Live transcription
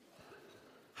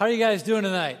How are you guys doing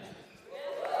tonight?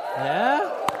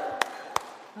 Yeah?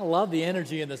 I love the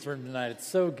energy in this room tonight. It's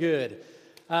so good.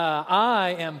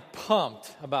 I am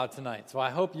pumped about tonight, so I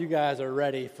hope you guys are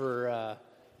ready for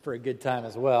a good time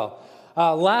as well.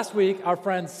 Last week, our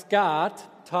friend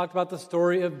Scott talked about the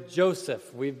story of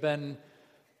Joseph. We've been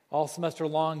all semester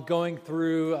long going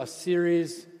through a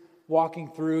series,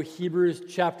 walking through Hebrews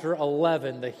chapter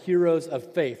 11, the heroes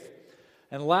of faith.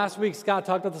 And last week, Scott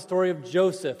talked about the story of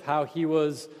Joseph, how he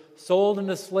was sold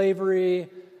into slavery,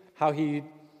 how he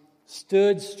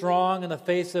stood strong in the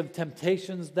face of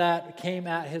temptations that came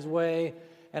at his way,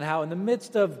 and how in the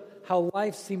midst of how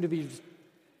life seemed to be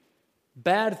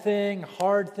bad thing,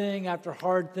 hard thing after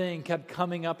hard thing kept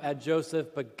coming up at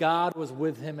Joseph, but God was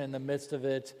with him in the midst of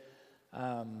it.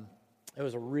 It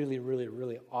was a really, really,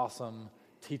 really awesome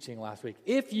teaching last week.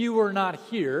 If you were not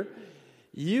here,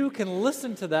 you can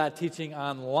listen to that teaching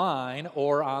online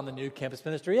or on the new Campus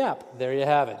Ministry app. There you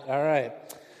have it. All right.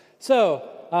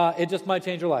 So, it just might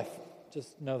change your life.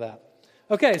 Just know that.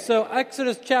 Okay, so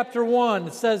Exodus chapter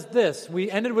 1 says this. We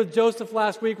ended with Joseph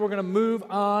last week. We're going to move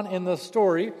on in the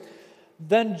story.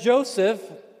 Then Joseph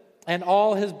and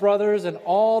all his brothers and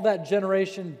all that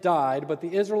generation died, but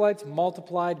the Israelites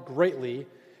multiplied greatly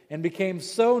and became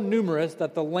so numerous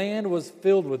that the land was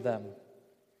filled with them.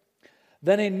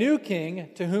 Then a new king,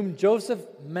 to whom Joseph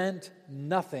meant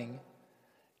nothing,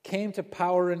 came to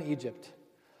power in Egypt.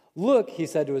 "Look," he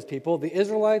said to his people, "the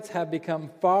Israelites have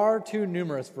become far too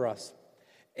numerous for us.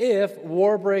 If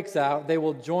war breaks out, they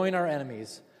will join our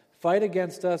enemies, fight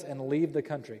against us, and leave the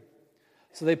country."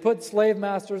 So they put slave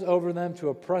masters over them to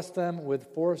oppress them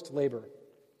with forced labor.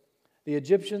 The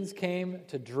Egyptians came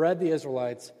to dread the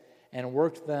Israelites and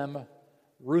worked them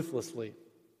ruthlessly.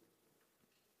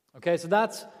 Okay, so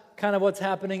that's kind of what's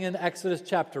happening in Exodus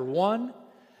chapter 1.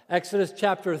 Exodus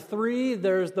chapter 3,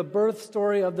 there's the birth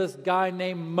story of this guy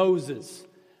named Moses.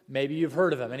 Maybe you've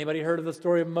heard of him. Anybody heard of the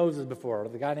story of Moses before, or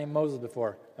the guy named Moses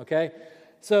before? Okay,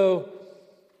 so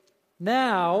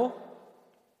now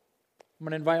I'm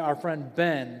going to invite our friend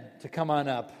Ben to come on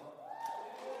up.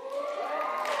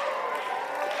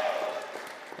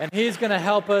 And he's going to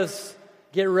help us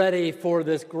get ready for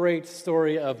this great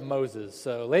story of Moses.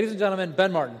 So, ladies and gentlemen,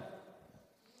 Ben Martin.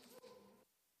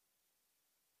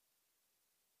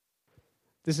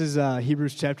 This is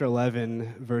Hebrews chapter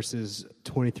 11, verses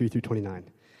 23 through 29.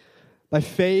 By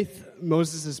faith,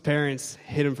 Moses' parents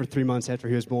hid him for 3 months after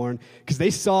he was born because they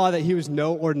saw that he was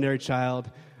no ordinary child,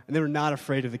 and they were not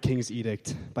afraid of the king's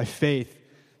edict. By faith,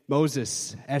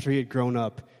 Moses, after he had grown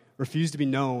up, refused to be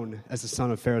known as the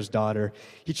son of Pharaoh's daughter.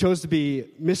 He chose to be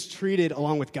mistreated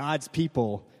along with God's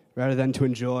people rather than to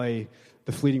enjoy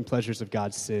the fleeting pleasures of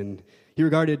God's sin. He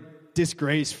regarded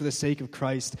disgrace for the sake of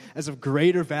Christ as of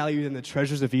greater value than the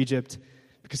treasures of Egypt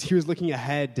because he was looking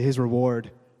ahead to his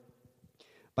reward.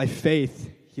 By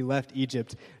faith, he left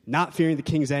Egypt, not fearing the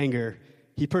king's anger.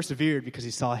 He persevered because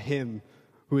he saw him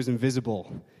who is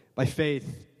invisible. By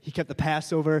faith, he kept the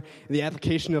Passover and the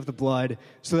application of the blood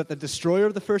so that the destroyer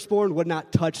of the firstborn would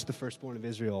not touch the firstborn of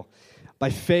Israel. By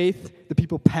faith, the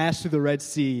people passed through the Red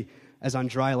Sea as on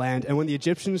dry land, and when the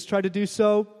Egyptians tried to do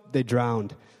so, they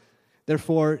drowned.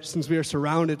 Therefore, since we are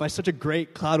surrounded by such a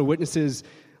great cloud of witnesses,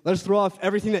 let us throw off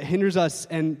everything that hinders us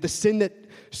and the sin that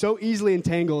so easily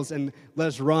entangles, and let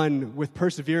us run with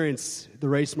perseverance the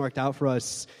race marked out for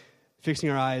us, fixing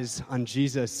our eyes on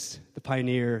Jesus, the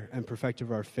pioneer and perfecter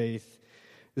of our faith.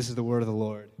 This is the word of the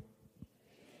Lord.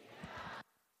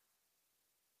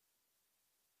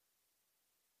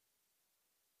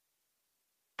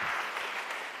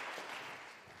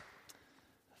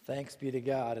 Thanks be to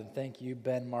God, and thank you,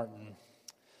 Ben Martin.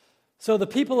 So the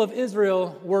people of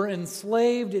Israel were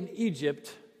enslaved in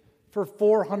Egypt for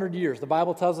 400 years. The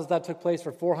Bible tells us that took place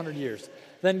for 400 years.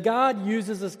 Then God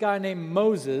uses this guy named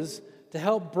Moses to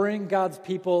help bring God's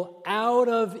people out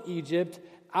of Egypt,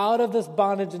 out of this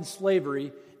bondage and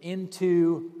slavery,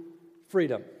 into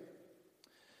freedom.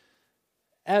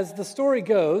 As the story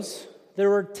goes, there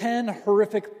were 10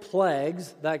 horrific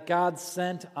plagues that God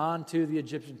sent onto the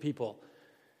Egyptian people.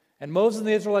 And Moses and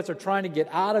the Israelites are trying to get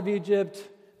out of Egypt.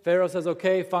 Pharaoh says,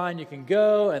 okay, fine, you can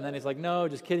go. And then he's like, no,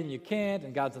 just kidding, you can't.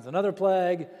 And God sends another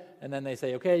plague. And then they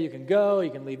say, okay, you can go,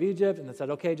 you can leave Egypt. And they said,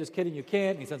 okay, just kidding, you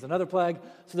can't. And he sends another plague.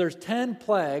 So there's 10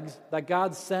 plagues that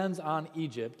God sends on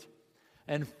Egypt.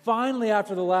 And finally,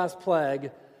 after the last plague,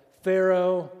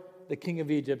 Pharaoh, the king of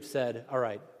Egypt, said, all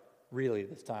right, really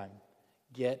this time,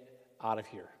 get out of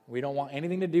here. We don't want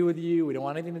anything to do with you. We don't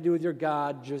want anything to do with your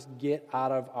God. Just get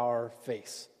out of our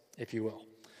face, if you will.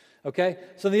 Okay,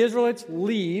 so the Israelites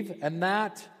leave, and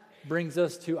that brings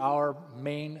us to our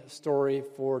main story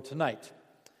for tonight.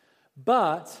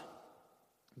 But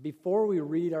before we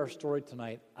read our story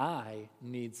tonight, I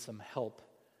need some help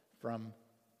from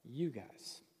you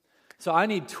guys. So I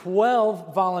need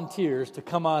 12 volunteers to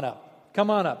come on up. Come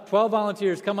on up. 12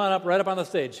 volunteers, come on up right up on the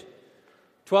stage.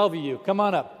 12 of you, come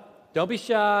on up. Don't be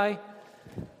shy.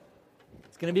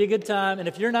 It's going to be a good time. And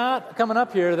if you're not coming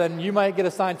up here, then you might get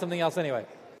assigned something else anyway.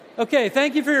 Okay,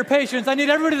 thank you for your patience. I need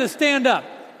everybody to stand up.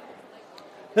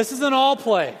 This is an all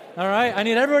play, all right?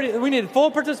 We need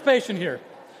full participation here.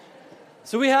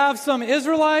 So we have some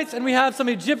Israelites and we have some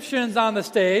Egyptians on the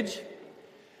stage.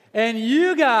 And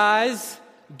you guys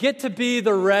get to be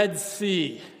the Red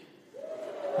Sea.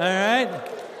 All right?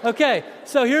 Okay,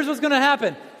 so here's what's going to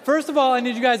happen. First of all, I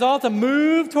need you guys all to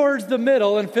move towards the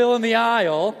middle and fill in the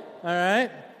aisle. All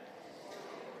right?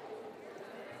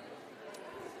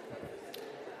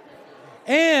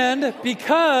 And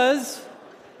because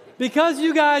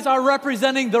you guys are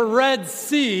representing the Red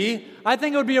Sea, I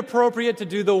think it would be appropriate to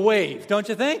do the wave, don't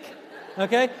you think?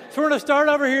 Okay? So we're going to start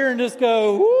over here and just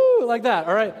go, woo, like that.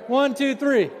 All right? 1, 2,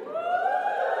 3.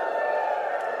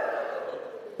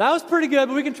 That was pretty good,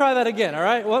 but we can try that again, all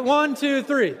right? 1, 2,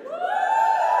 3.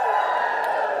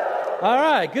 All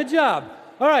right, good job.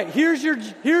 All right, here's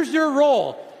your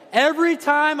role. Every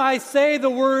time I say the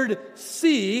word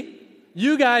sea,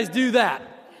 you guys do that.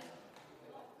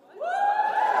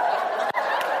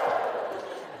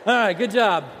 All right, good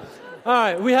job. All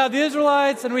right, we have the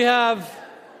Israelites and we have,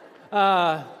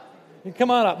 come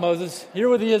on up, Moses. You're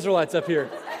with the Israelites up here.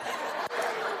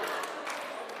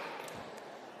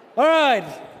 All right,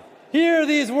 hear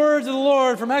these words of the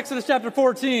Lord from Exodus chapter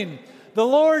 14. The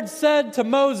Lord said to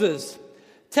Moses,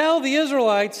 "Tell the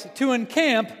Israelites to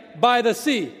encamp by the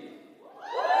sea,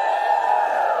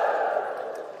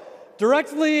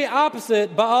 directly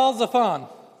opposite Baal-Zephon.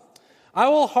 I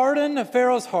will harden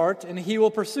Pharaoh's heart, and he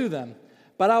will pursue them.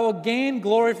 But I will gain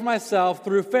glory for myself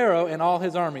through Pharaoh and all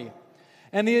his army.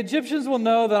 And the Egyptians will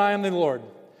know that I am the Lord."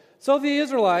 So the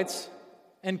Israelites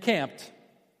encamped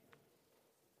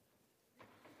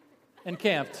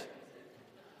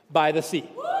by the sea.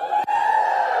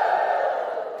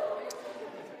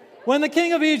 When the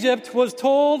king of Egypt was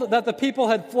told that the people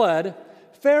had fled,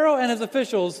 Pharaoh and his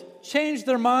officials changed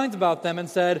their minds about them and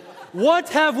said, "What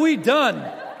have we done?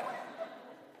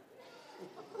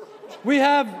 We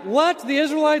have let the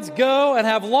Israelites go and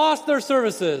have lost their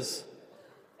services."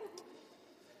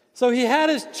 So he had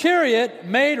his chariot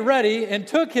made ready and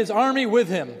took his army with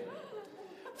him.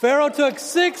 Pharaoh took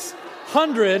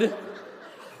 600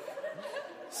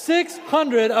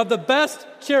 of the best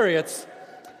chariots,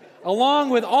 along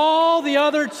with all the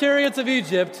other chariots of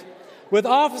Egypt, with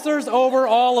officers over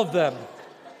all of them.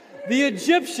 The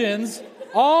Egyptians,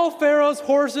 all Pharaoh's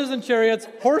horses and chariots,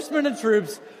 horsemen and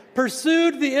troops,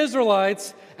 pursued the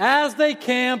Israelites as they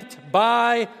camped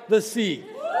by the sea.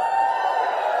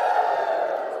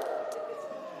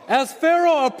 As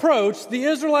Pharaoh approached, the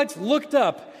Israelites looked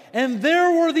up, and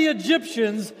there were the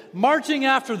Egyptians marching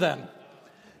after them.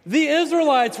 The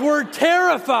Israelites were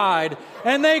terrified,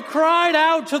 and they cried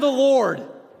out to the Lord.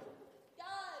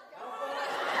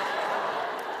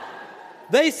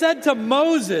 They said to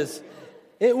Moses,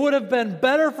 "It would have been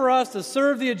better for us to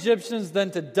serve the Egyptians than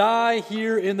to die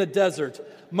here in the desert."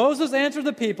 Moses answered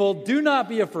the people, "Do not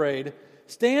be afraid.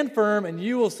 Stand firm, and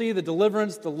you will see the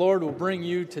deliverance the Lord will bring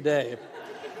you today.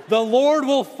 The Lord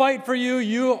will fight for you.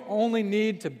 You only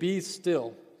need to be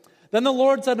still." Then the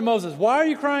Lord said to Moses, "Why are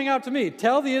you crying out to me?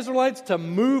 Tell the Israelites to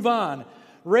move on.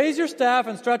 Raise your staff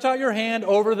and stretch out your hand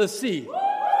over the sea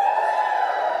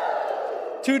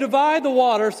to divide the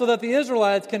water so that the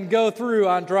Israelites can go through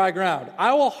on dry ground.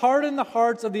 I will harden the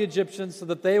hearts of the Egyptians so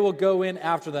that they will go in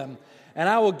after them, and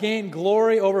I will gain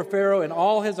glory over Pharaoh and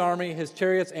all his army, his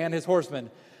chariots, and his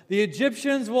horsemen. The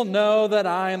Egyptians will know that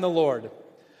I am the Lord."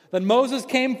 Then Moses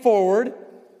came forward,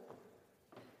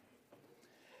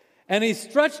 and he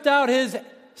stretched out his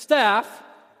staff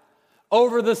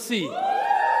over the sea.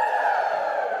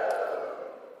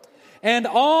 And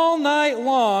all night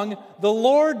long, the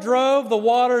Lord drove the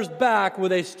waters back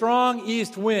with a strong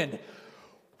east wind.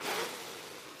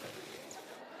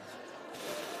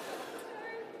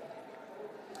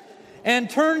 And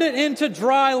turned it into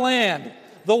dry land.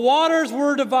 The waters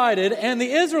were divided, and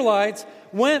the Israelites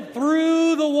went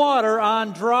through the water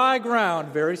on dry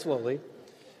ground, very slowly,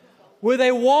 with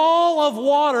a wall of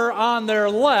water on their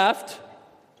left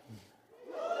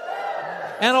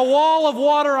and a wall of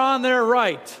water on their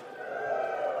right.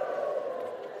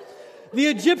 The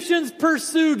Egyptians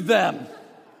pursued them,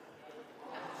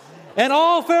 and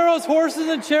all Pharaoh's horses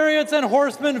and chariots and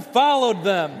horsemen followed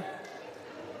them.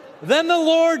 Then the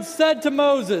Lord said to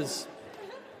Moses,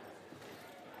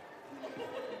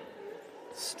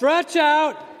 Stretch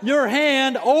out your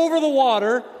hand over the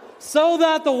water so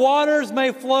that the waters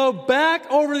may flow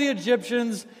back over the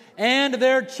Egyptians and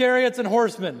their chariots and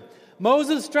horsemen.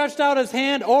 Moses stretched out his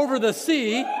hand over the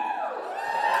sea,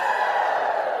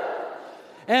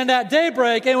 and at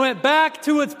daybreak it went back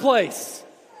to its place.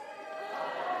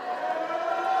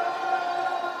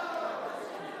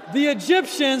 The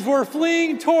Egyptians were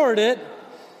fleeing toward it,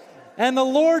 and the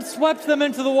Lord swept them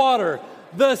into the water.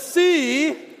 The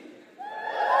sea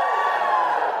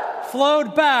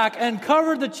flowed back and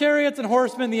covered the chariots and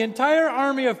horsemen, the entire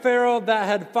army of Pharaoh that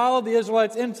had followed the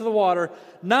Israelites into the water.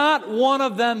 Not one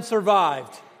of them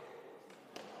survived.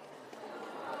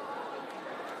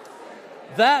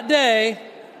 That day,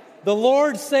 the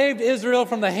Lord saved Israel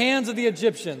from the hands of the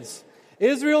Egyptians.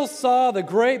 Israel saw the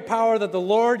great power that the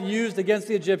Lord used against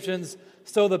the Egyptians,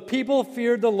 so the people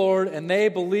feared the Lord, and they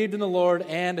believed in the Lord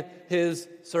and his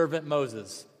servant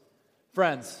Moses.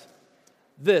 Friends,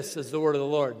 this is the word of the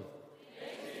Lord.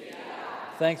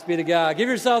 Thanks be to God. Give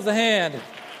yourselves a hand.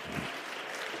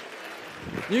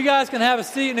 You guys can have a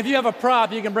seat, and if you have a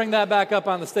prop, you can bring that back up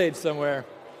on the stage somewhere.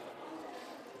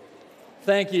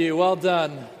 Thank you. Well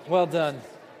done. Well done.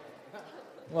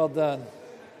 Well done.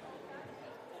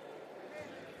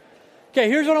 Okay,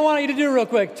 here's what I want you to do real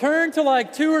quick. Turn to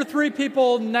like 2 or 3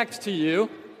 people next to you.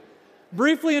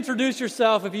 Briefly introduce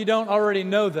yourself if you don't already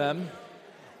know them.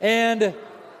 And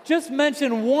just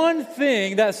mention one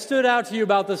thing that stood out to you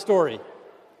about this story.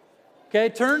 Okay,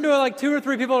 turn to like 2 or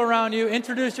 3 people around you.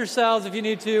 Introduce yourselves if you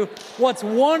need to. What's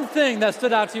one thing that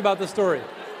stood out to you about this story?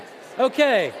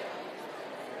 Okay.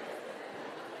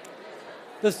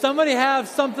 Does somebody have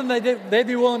something that they'd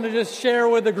be willing to just share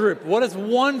with the group? What is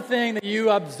one thing that you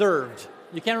observed?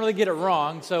 You can't really get it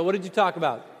wrong, so what did you talk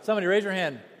about? Somebody raise your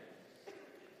hand.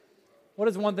 What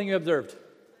is one thing you observed?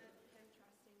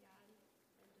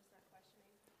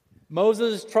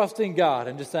 Moses trusting God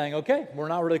and just saying, okay, we're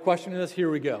not really questioning this, here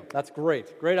we go. That's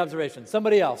great. Great observation.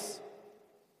 Somebody else.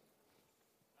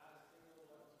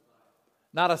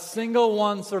 Not a single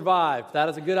one survived. That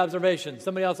is a good observation.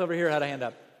 Somebody else over here had a hand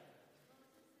up.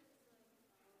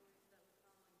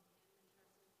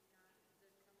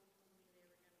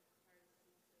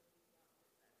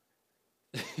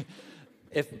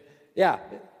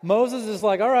 Moses is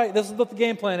like, all right, this is what the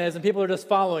game plan is, and people are just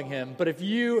following him. But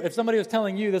if somebody was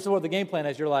telling you this is what the game plan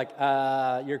is, you're like,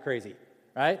 you're crazy,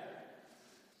 right?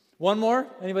 One more?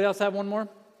 Anybody else have one more?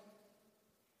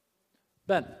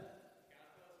 Ben.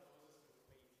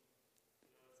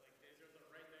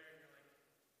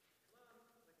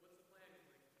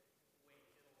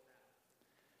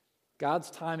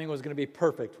 God's timing was going to be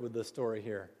perfect with this story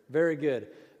here. Very good.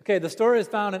 Okay, the story is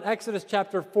found in Exodus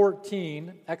chapter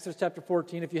 14. Exodus chapter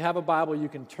 14. If you have a Bible, you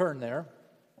can turn there.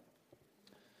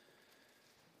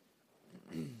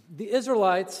 The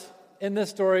Israelites in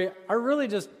this story are really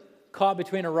just caught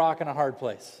between a rock and a hard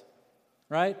place,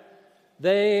 right?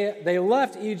 They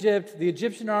left Egypt. The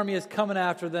Egyptian army is coming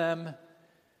after them.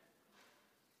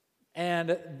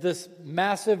 And this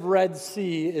massive Red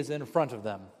Sea is in front of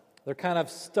them. They're kind of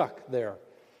stuck there.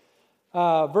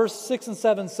 Verse 6 and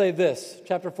 7 say this,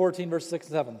 chapter 14, verse 6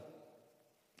 and 7.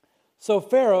 So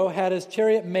Pharaoh had his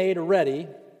chariot made ready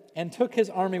and took his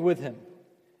army with him.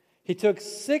 He took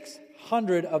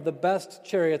 600 of the best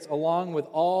chariots along with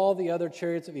all the other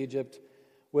chariots of Egypt,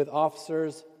 with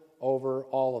officers over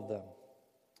all of them.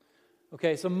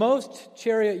 Okay, so most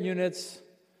chariot units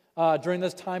during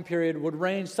this time period would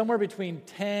range somewhere between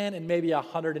 10 and maybe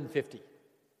 150.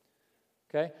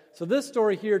 Okay, so this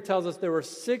story here tells us there were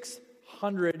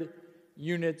 600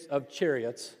 units of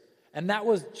chariots, and that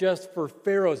was just for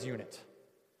Pharaoh's unit.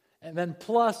 And then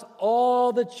plus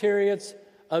all the chariots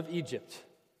of Egypt.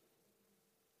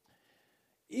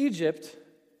 Egypt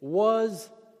was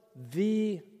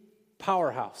the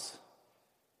powerhouse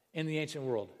in the ancient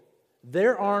world.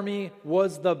 Their army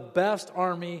was the best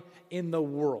army in the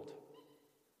world.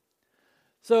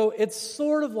 So it's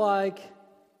sort of like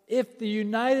if the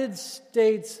United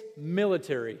States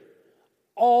military,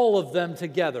 all of them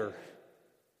together,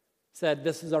 said,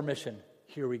 this is our mission,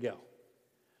 here we go.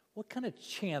 What kind of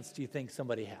chance do you think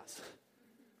somebody has?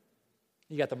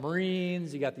 You got the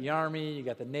Marines, you got the Army, you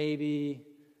got the Navy,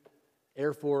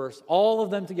 Air Force, all of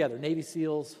them together, Navy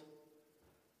SEALs,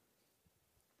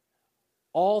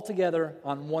 all together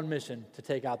on one mission to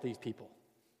take out these people.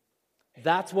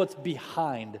 That's what's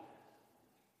behind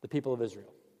the people of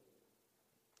Israel.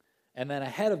 And then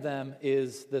ahead of them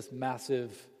is this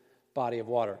massive body of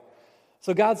water.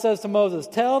 So God says to Moses,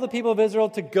 tell the people of Israel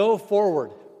to go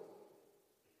forward.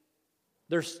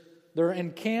 They're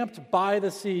encamped by the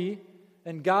sea,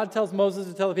 and God tells Moses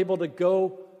to tell the people to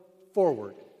go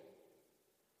forward.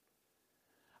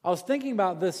 I was thinking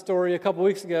about this story a couple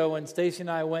weeks ago when Stacy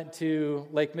and I went to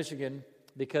Lake Michigan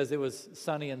because it was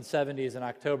sunny and 70s in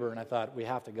October, and I thought, we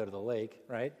have to go to the lake,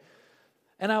 right?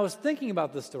 And I was thinking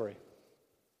about this story.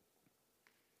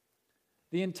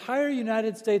 The entire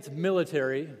United States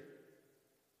military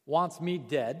wants me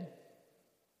dead,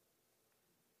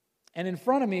 and in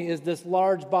front of me is this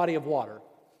large body of water.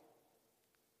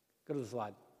 Go to the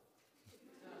slide.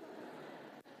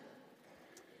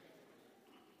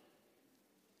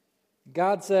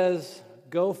 God says,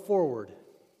 go forward.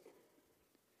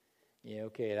 Yeah,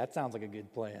 okay, that sounds like a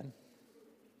good plan.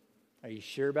 Are you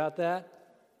sure about that?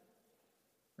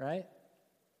 Right?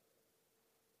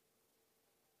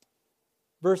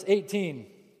 Verse 18,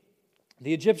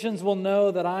 the Egyptians will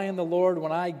know that I am the Lord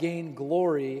when I gain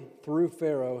glory through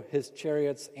Pharaoh, his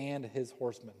chariots, and his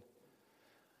horsemen.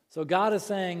 So God is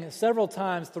saying several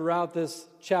times throughout this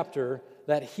chapter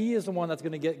that he is the one that's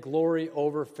going to get glory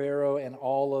over Pharaoh and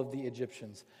all of the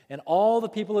Egyptians. And all the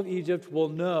people of Egypt will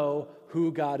know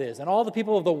who God is. And all the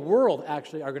people of the world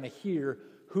actually are going to hear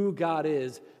who God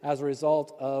is as a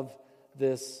result of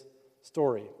this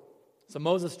story. So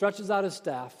Moses stretches out his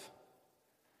staff.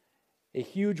 A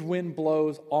huge wind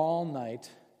blows all night,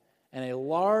 and a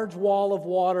large wall of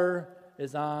water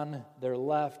is on their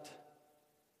left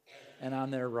and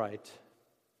on their right.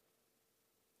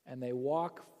 And they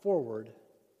walk forward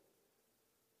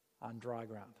on dry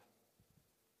ground.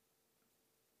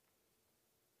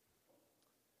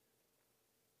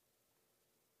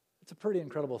 It's a pretty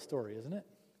incredible story, isn't it?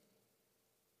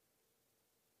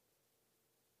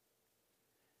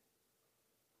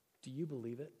 Do you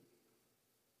believe it?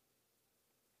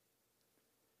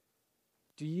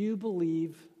 Do you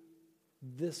believe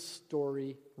this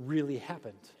story really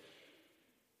happened?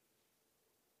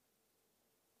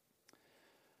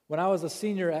 When I was a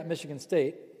senior at Michigan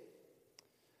State,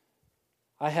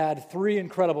 I had 3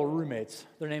 incredible roommates.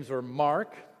 Their names were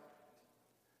Mark,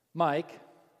 Mike,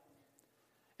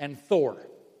 and Thor.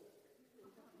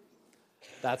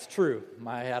 That's true.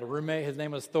 I had a roommate, his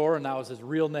name was Thor, and that was his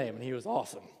real name, and he was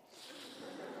awesome.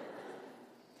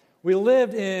 We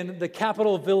lived in the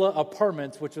Capitol Villa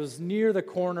Apartments, which was near the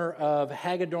corner of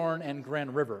Hagedorn and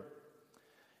Grand River.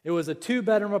 It was a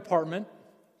 2-bedroom apartment.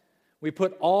 We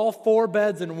put all 4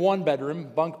 beds in one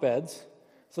bedroom, bunk beds,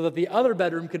 so that the other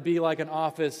bedroom could be like an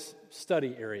office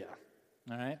study area.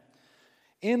 All right?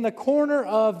 In the corner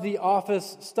of the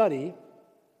office study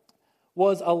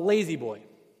was a lazy boy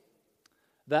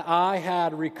that I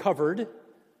had recovered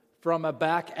from a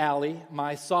back alley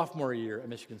my sophomore year at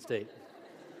Michigan State.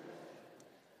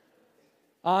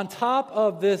 On top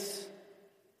of this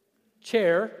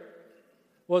chair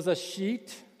was a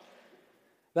sheet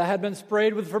that had been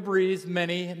sprayed with Febreze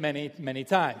many, many, many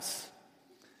times.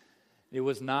 It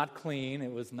was not clean.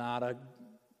 It's not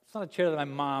a chair that my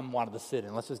mom wanted to sit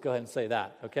in. Let's just go ahead and say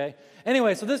that, okay?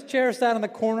 Anyway, so this chair sat in the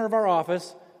corner of our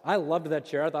office. I loved that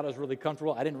chair. I thought it was really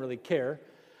comfortable. I didn't really care.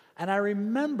 And I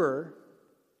remember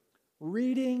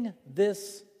reading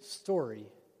this story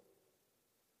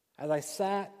as I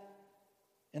sat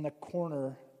in the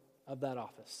corner of that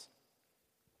office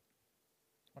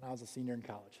when I was a senior in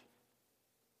college.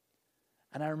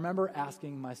 And I remember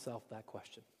asking myself that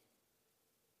question.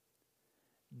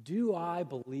 Do I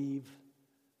believe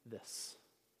this?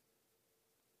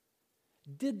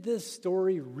 Did this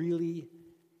story really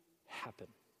happen?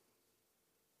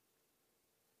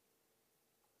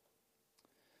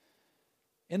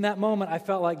 In that moment, I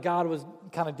felt like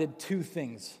God did 2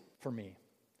 things for me.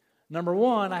 Number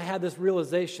 1, I had this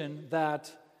realization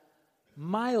that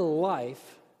my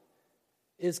life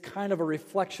is kind of a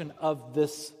reflection of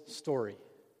this story.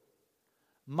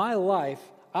 My life,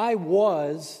 I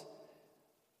was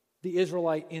the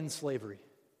Israelite in slavery.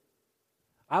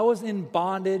 I was in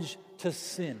bondage to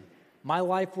sin. My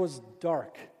life was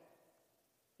dark.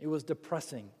 It was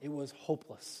depressing. It was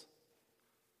hopeless.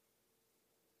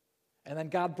 And then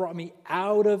God brought me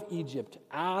out of Egypt,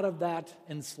 out of that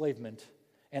enslavement,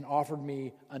 and offered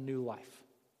me a new life.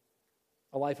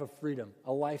 A life of freedom,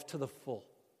 a life to the full.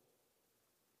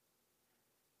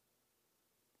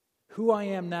 Who I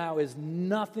am now is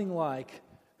nothing like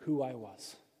who I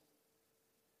was.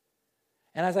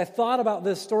 And as I thought about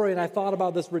this story and I thought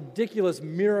about this ridiculous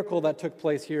miracle that took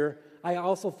place here, I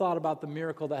also thought about the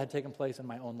miracle that had taken place in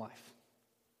my own life.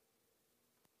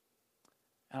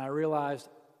 And I realized,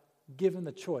 given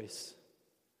the choice,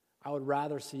 I would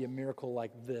rather see a miracle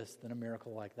like this than a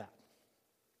miracle like that.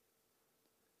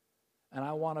 And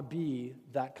I want to be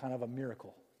that kind of a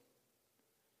miracle.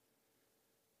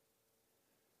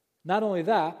 Not only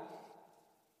that,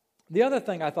 the other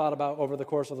thing I thought about over the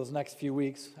course of those next few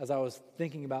weeks as I was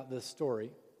thinking about this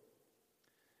story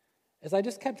is I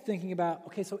just kept thinking about,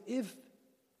 okay, so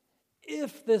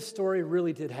if this story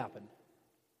really did happen,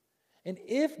 and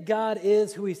if God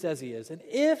is who he says he is, and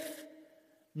if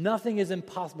nothing is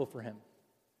impossible for him,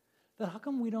 then how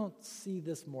come we don't see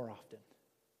this more often?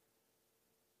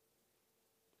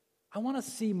 I want to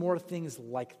see more things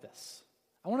like this.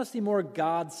 I want to see more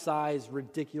God-sized,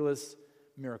 ridiculous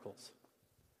miracles.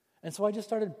 And so I just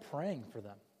started praying for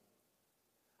them.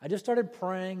 I just started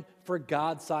praying for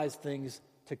God-sized things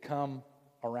to come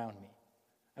around me.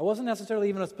 It wasn't necessarily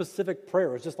even a specific prayer.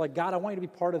 It was just like, God, I want you to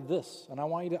be part of this, and I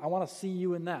want to see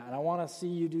you in that, and I want to see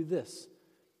you do this.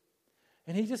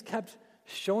 And he just kept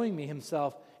showing me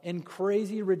himself in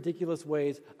crazy, ridiculous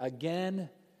ways again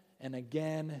and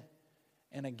again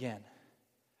and again.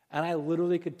 And I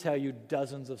literally could tell you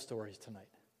dozens of stories tonight.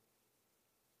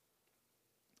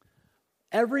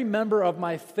 Every member of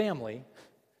my family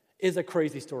is a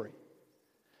crazy story.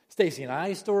 Stacy and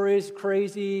I's story is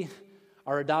crazy.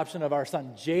 Our adoption of our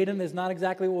son Jaden is not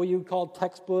exactly what you would call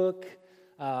textbook.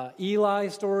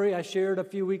 Eli's story I shared a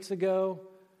few weeks ago.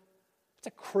 It's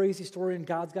a crazy story, and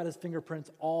God's got his fingerprints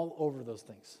all over those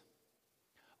things.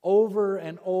 Over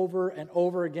and over and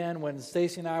over again, when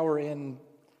Stacy and I were in,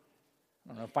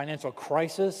 financial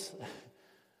crisis,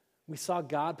 we saw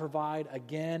God provide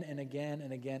again and again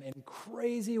and again in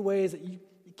crazy ways that you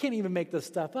can't even make this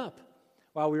stuff up.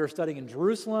 While we were studying in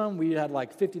Jerusalem, we had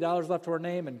like $50 left to our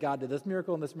name, and God did this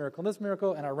miracle and this miracle and this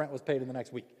miracle, and our rent was paid in the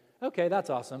next week. Okay, that's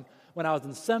awesome. When I was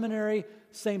in seminary,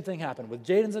 same thing happened. With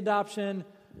Jaden's adoption,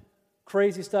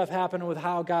 crazy stuff happened with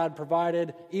how God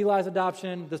provided. Eli's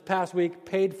adoption this past week,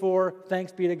 paid for,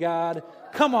 thanks be to God.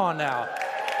 Come on now.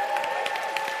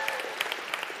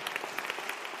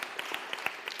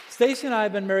 Stacy and I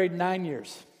have been married 9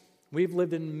 years. We've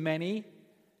lived in many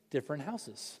different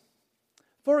houses.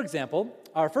 For example,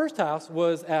 our first house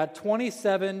was at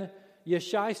 27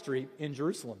 Yeshai Street in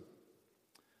Jerusalem.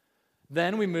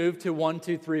 Then we moved to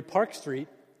 123 Park Street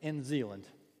in Zeeland.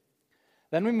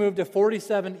 Then we moved to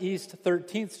 47 East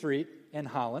 13th Street in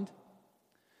Holland.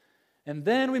 And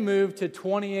then we moved to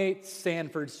 28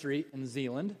 Sanford Street in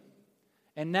Zeeland.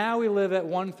 And now we live at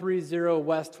 130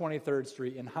 West 23rd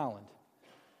Street in Holland.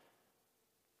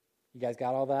 You guys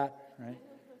got all that, right?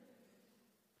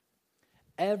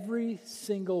 Every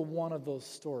single one of those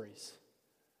stories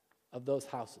of those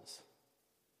houses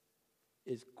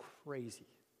is crazy.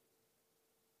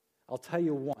 I'll tell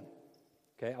you one,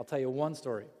 okay? I'll tell you one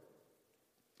story.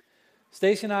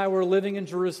 Stacy and I were living in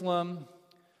Jerusalem.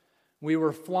 We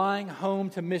were flying home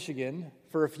to Michigan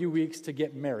for a few weeks to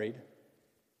get married.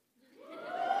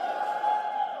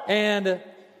 And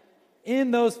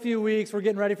in those few weeks, we're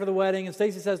getting ready for the wedding, and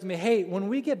Stacy says to me, hey, when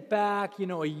we get back,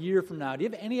 a year from now, do you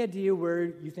have any idea where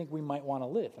you think we might want to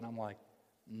live? And I'm like,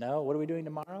 no, what are we doing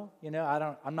tomorrow?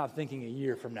 I'm not thinking a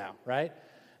year from now, right?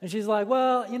 And she's like,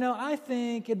 well, I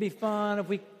think it'd be fun if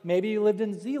we maybe lived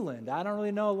in Zeeland. I don't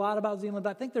really know a lot about Zeeland,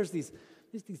 but I think there's these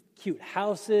cute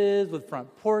houses with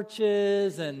front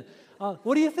porches, and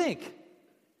what do you think?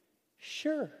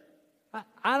 Sure.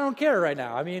 I don't care right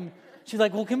now. She's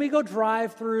like, well, can we go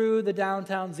drive through the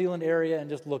downtown Zeeland area and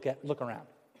just look around?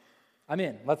 I'm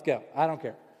in. Let's go. I don't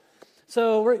care.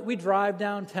 So we drive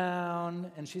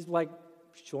downtown, and she's like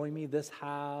showing me this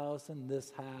house and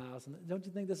this house. And don't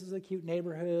you think this is a cute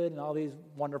neighborhood and all these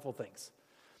wonderful things?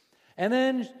 And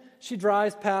then she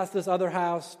drives past this other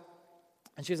house,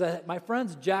 and she's like, my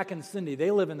friends Jack and Cindy,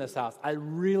 they live in this house. I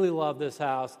really love this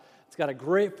house. It's got a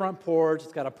great front porch.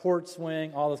 It's got a porch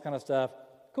swing, all this kind of stuff.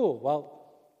 Cool. Well,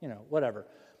 whatever.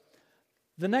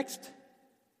 The next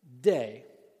day,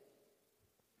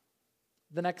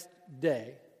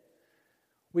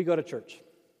 we go to church.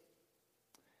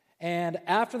 And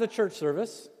after the church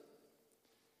service,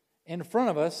 in front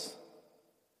of us,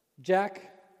 Jack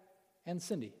and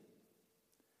Cindy.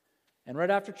 And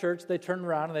right after church, they turned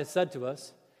around and they said to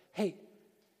us, hey,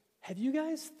 have you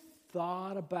guys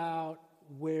thought about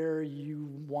where you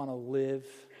want to live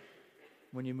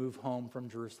when you move home from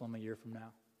Jerusalem a year from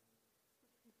now?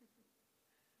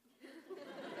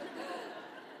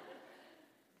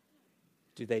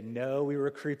 Do they know we were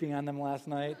creeping on them last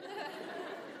night?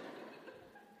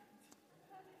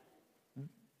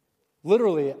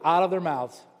 Literally, out of their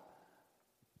mouths,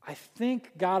 I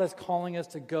think God is calling us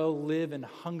to go live in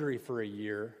Hungary for a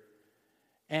year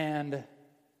and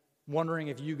wondering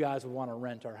if you guys would want to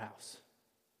rent our house.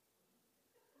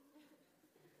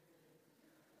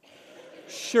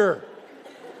 Sure,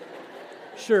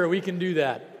 we can do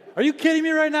that. Are you kidding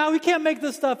me right now? We can't make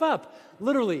this stuff up.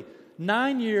 Literally,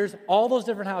 9 years, all those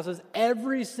different houses,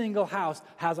 every single house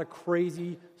has a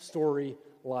crazy story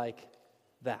like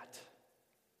that.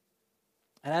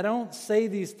 And I don't say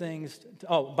these things.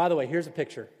 Oh, by the way, here's a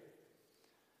picture.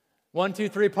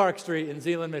 123 Park Street in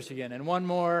Zeeland, Michigan. And one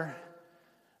more.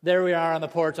 There we are on the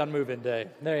porch on move-in day.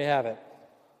 There you have it.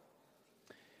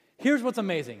 Here's what's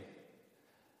amazing.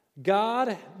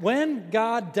 When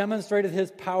God demonstrated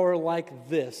his power like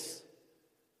this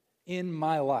in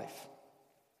my life,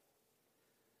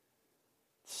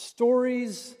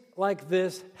 stories like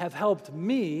this have helped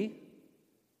me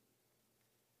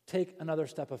take another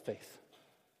step of faith.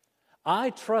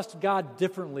 I trust God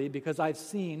differently because I've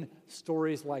seen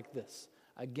stories like this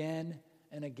again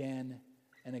and again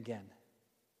and again.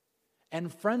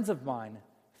 And friends of mine,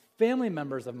 family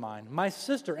members of mine, my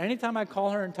sister, anytime I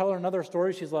call her and tell her another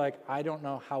story, she's like, I don't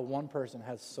know how one person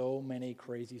has so many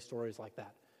crazy stories like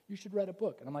that. You should write a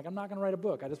book. And I'm like, I'm not going to write a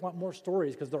book. I just want more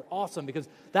stories because they're awesome, because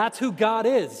that's who God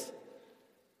is.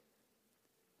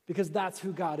 Because that's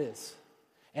who God is.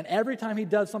 And every time he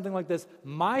does something like this,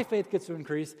 my faith gets to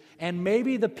increase, and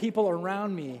maybe the people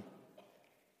around me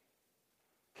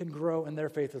can grow in their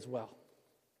faith as well.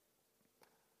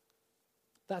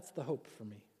 That's the hope for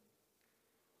me.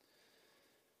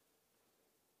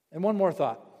 And one more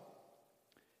thought.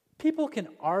 People can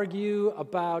argue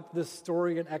about this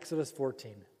story in Exodus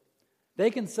 14. They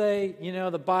can say,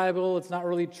 the Bible, it's not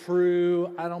really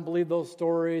true. I don't believe those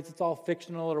stories. It's all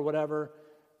fictional or whatever.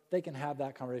 They can have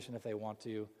that conversation if they want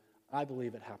to. I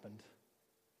believe it happened.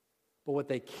 But what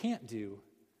they can't do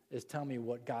is tell me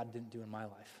what God didn't do in my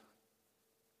life.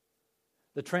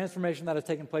 The transformation that has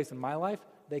taken place in my life,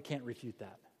 they can't refute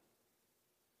that.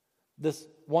 This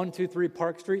 123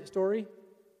 Park Street story,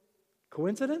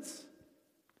 coincidence?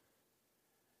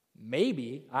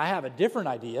 Maybe. I have a different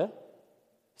idea,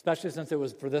 especially since it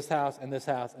was for this house and this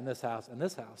house and this house and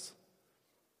this house.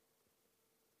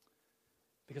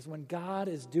 Because when God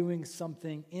is doing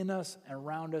something in us and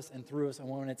around us and through us, and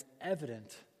when it's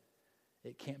evident,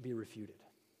 it can't be refuted.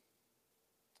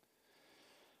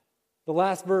 The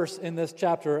last verse in this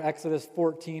chapter, Exodus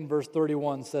 14, verse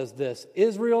 31, says this: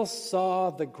 Israel saw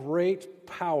the great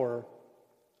power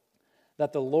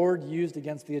that the Lord used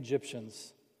against the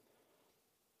Egyptians.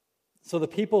 So the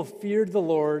people feared the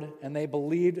Lord, and they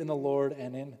believed in the Lord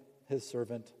and in his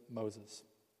servant Moses.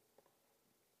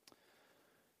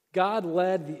 God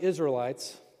led the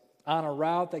Israelites on a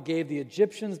route that gave the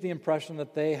Egyptians the impression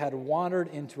that they had wandered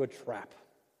into a trap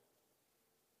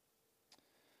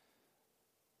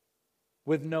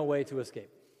with no way to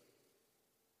escape.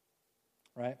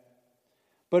 Right?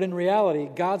 But in reality,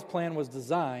 God's plan was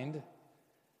designed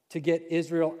to get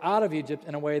Israel out of Egypt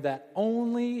in a way that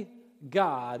only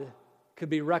God could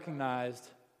be recognized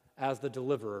as the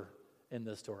deliverer in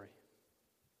this story.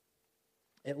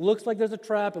 It looks like there's a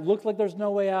trap. It looks like there's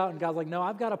no way out. And God's like, no,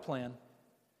 I've got a plan.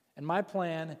 And my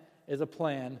plan is a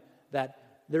plan that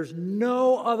there's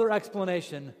no other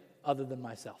explanation other than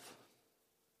myself.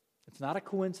 It's not a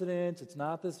coincidence. It's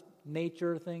not this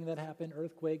nature thing that happened,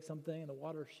 earthquake, something, and the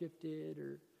water shifted,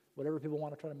 or whatever people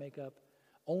want to try to make up.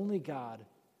 Only God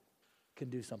can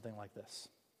do something like this.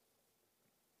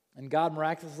 And God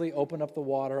miraculously opened up the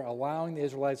water, allowing the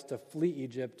Israelites to flee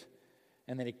Egypt,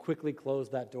 and then he quickly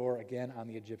closed that door again on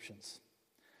the Egyptians.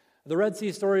 The Red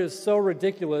Sea story is so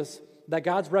ridiculous that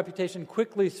God's reputation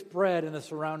quickly spread in the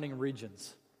surrounding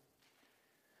regions.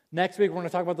 Next week, we're going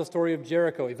to talk about the story of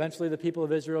Jericho. Eventually, the people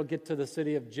of Israel get to the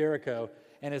city of Jericho,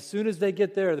 and as soon as they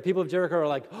get there, the people of Jericho are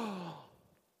like, oh,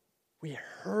 we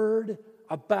heard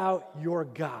about your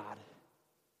God,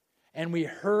 and we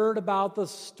heard about the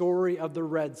story of the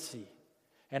Red Sea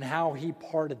and how he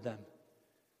parted them.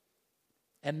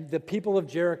 And the people of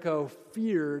Jericho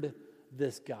feared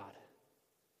this God,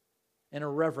 an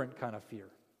irreverent kind of fear.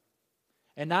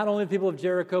 And not only the people of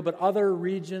Jericho, but other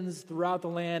regions throughout the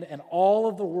land and all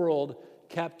of the world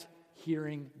kept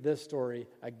hearing this story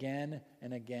again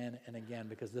and again and again,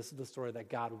 because this is the story that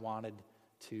God wanted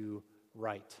to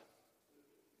write.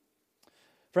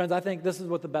 Friends, I think this is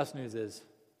what the best news is.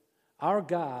 Our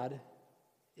God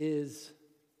is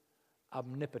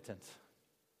omnipotent,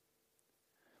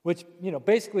 which,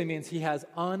 basically means he has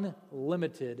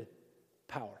unlimited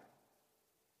power.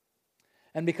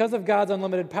 And because of God's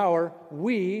unlimited power,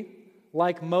 we,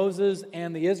 like Moses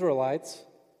and the Israelites,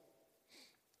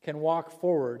 can walk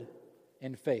forward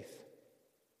in faith,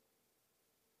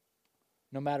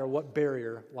 no matter what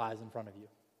barrier lies in front of you.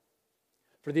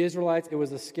 For the Israelites, it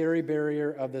was a scary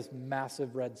barrier of this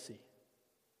massive Red Sea.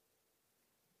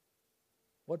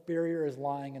 What barrier is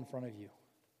lying in front of you?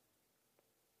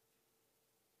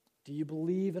 Do you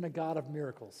believe in a God of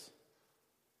miracles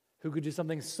who could do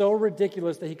something so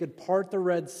ridiculous that he could part the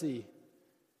Red Sea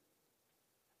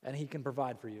and he can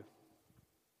provide for you?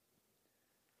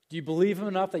 Do you believe him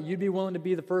enough that you'd be willing to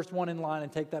be the first one in line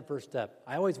and take that first step?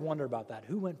 I always wonder about that.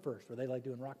 Who went first? Were they like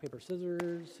doing rock, paper,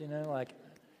 scissors? Like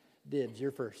dibs,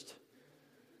 you're first.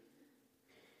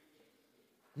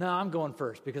 No, I'm going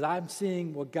first because I'm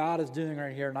seeing what God is doing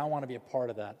right here and I want to be a part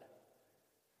of that.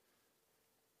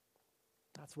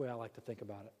 That's the way I like to think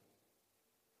about it.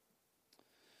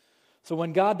 So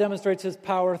when God demonstrates his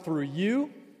power through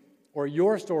you or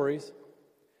your stories,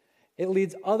 it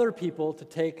leads other people to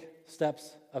take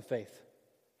steps of faith.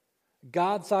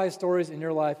 God-sized stories in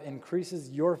your life increases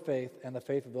your faith and the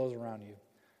faith of those around you.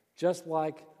 Just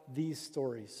like these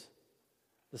stories.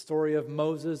 The story of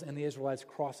Moses and the Israelites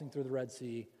crossing through the Red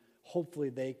Sea, hopefully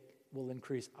they will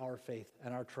increase our faith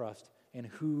and our trust in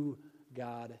who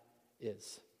God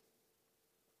is.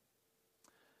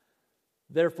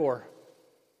 Therefore,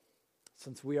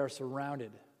 since we are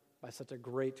surrounded by such a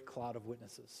great cloud of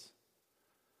witnesses,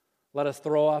 let us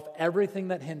throw off everything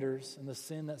that hinders and the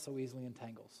sin that so easily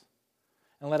entangles.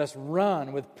 And let us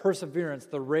run with perseverance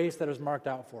the race that is marked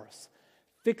out for us,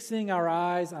 fixing our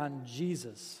eyes on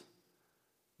Jesus,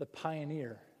 the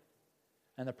pioneer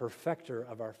and the perfecter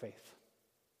of our faith.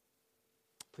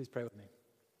 Please pray with me.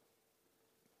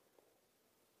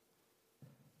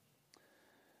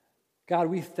 God,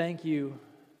 we thank you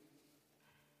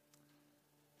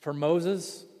for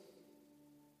Moses.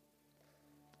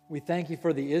 We thank you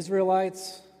for the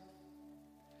Israelites.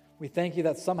 We thank you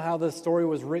that somehow this story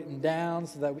was written down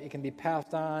so that it can be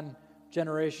passed on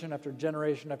generation after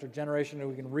generation after generation, and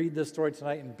we can read this story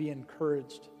tonight and be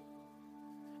encouraged.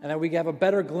 And that we have a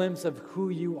better glimpse of who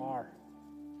you are.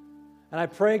 And I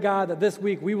pray, God, that this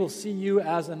week we will see you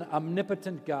as an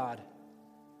omnipotent God.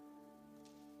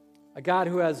 A God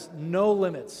who has no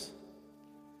limits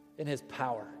in his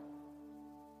power.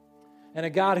 And a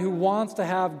God who wants to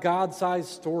have God-sized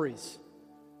stories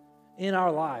in our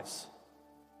lives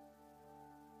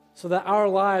so that our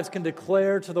lives can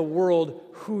declare to the world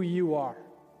who you are.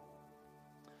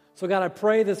 So God, I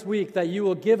pray this week that you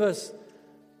will give us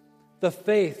the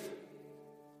faith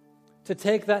to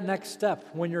take that next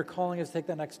step when you're calling us to take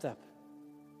that next step.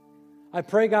 I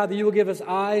pray, God, that you will give us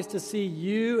eyes to see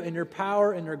you and your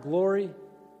power and your glory.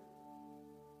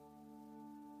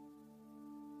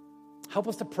 Help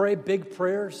us to pray big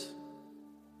prayers.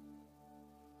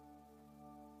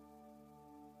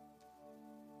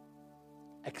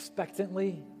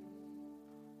 Expectantly.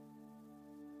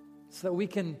 So that we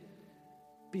can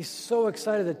be so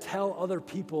excited to tell other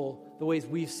people the ways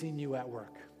we've seen you at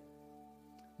work.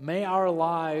 May our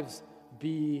lives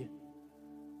be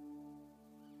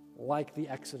like the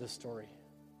Exodus story.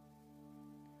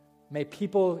 May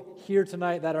people here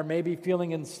tonight that are maybe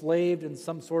feeling enslaved in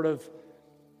some sort of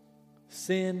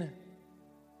sin,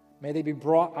 may they be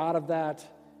brought out of that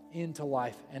into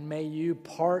life. And may you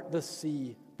part the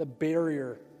sea, the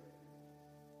barrier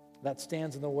that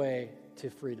stands in the way to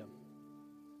freedom.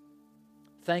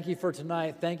 Thank you for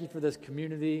tonight. Thank you for this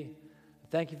community.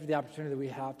 Thank you for the opportunity that we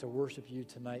have to worship you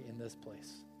tonight in this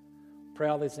place. Pray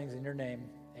all these things in your name.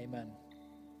 Amen.